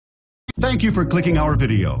Thank you for clicking our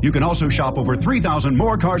video. You can also shop over 3,000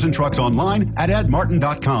 more cars and trucks online at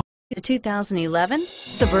edmartin.com. The 2011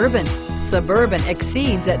 Suburban. Suburban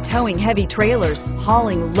exceeds at towing heavy trailers,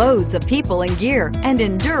 hauling loads of people and gear, and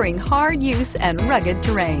enduring hard use and rugged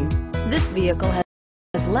terrain. This vehicle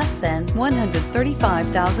has less than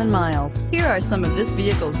 135,000 miles. Here are some of this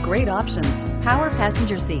vehicle's great options: power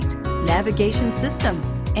passenger seat, navigation system,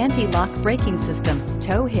 anti-lock braking system,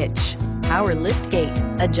 tow hitch, power lift gate,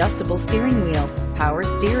 adjustable steering wheel, power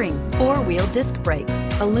steering, four-wheel disc brakes,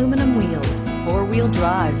 aluminum wheels, four-wheel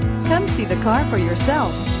drive. Come see the car for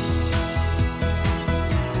yourself.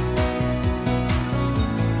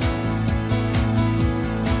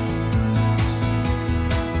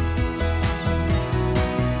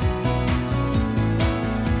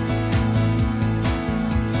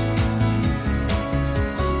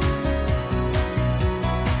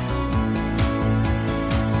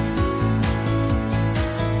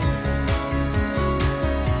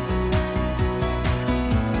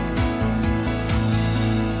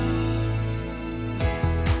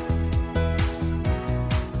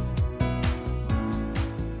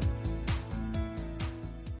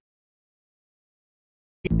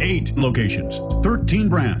 Eight locations, 13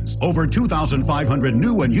 brands, over 2,500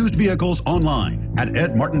 new and used vehicles online at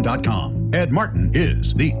edmartin.com. Ed Martin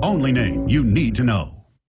is the only name you need to know.